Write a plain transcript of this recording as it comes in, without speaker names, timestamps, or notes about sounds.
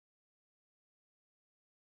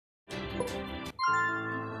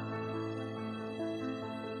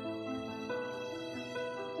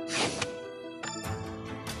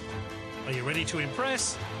Are you ready to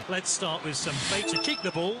impress? Let's start with some fake to kick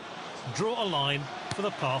the ball, draw a line for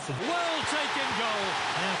the path of... Well taken goal!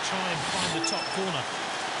 Now try and find the top corner.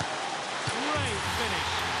 Great finish.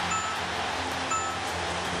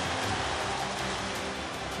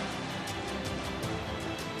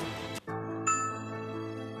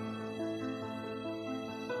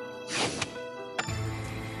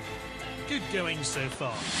 Good going so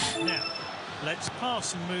far. Now, let's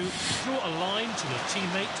pass and move, draw a line to your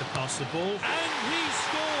teammate to pass the ball. And he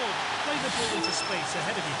scored! Play the ball into space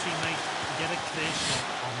ahead of your teammate to get a clear shot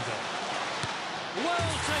on goal.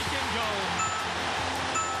 Well taken goal!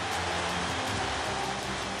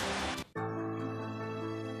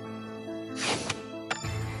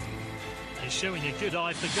 He's showing a good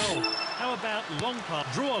eye for goal. How about long pass?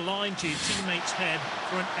 Draw a line to your teammate's head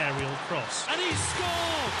for an aerial cross. And he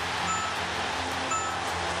scored!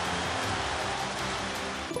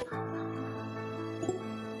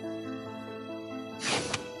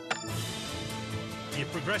 You're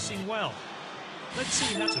progressing well. Let's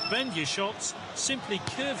see how to bend your shots. Simply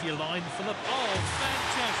curve your line for the... Oh,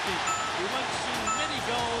 fantastic! We won't see many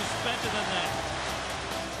goals better than that.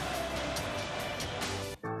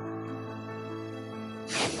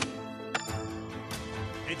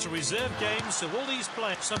 It's a reserve game, so all these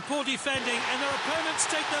players... Some poor defending, and their opponents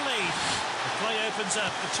take the lead. The play opens up,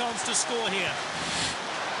 a chance to score here.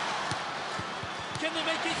 Can they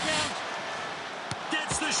make it count?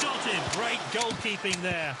 Gets the shot in. Great goalkeeping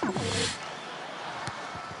there.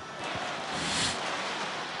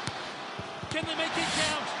 Can they make it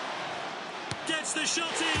count? Gets the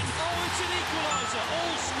shot in. Oh, it's an equaliser,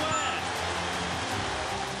 all square.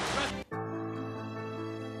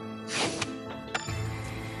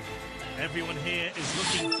 Everyone here is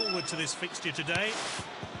looking forward to this fixture today.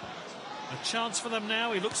 A chance for them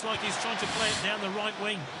now. He looks like he's trying to play it down the right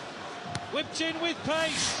wing. Whipped in with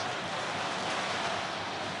pace.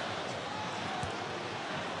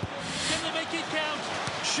 Can they make it count?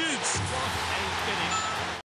 Shoots. What a finish.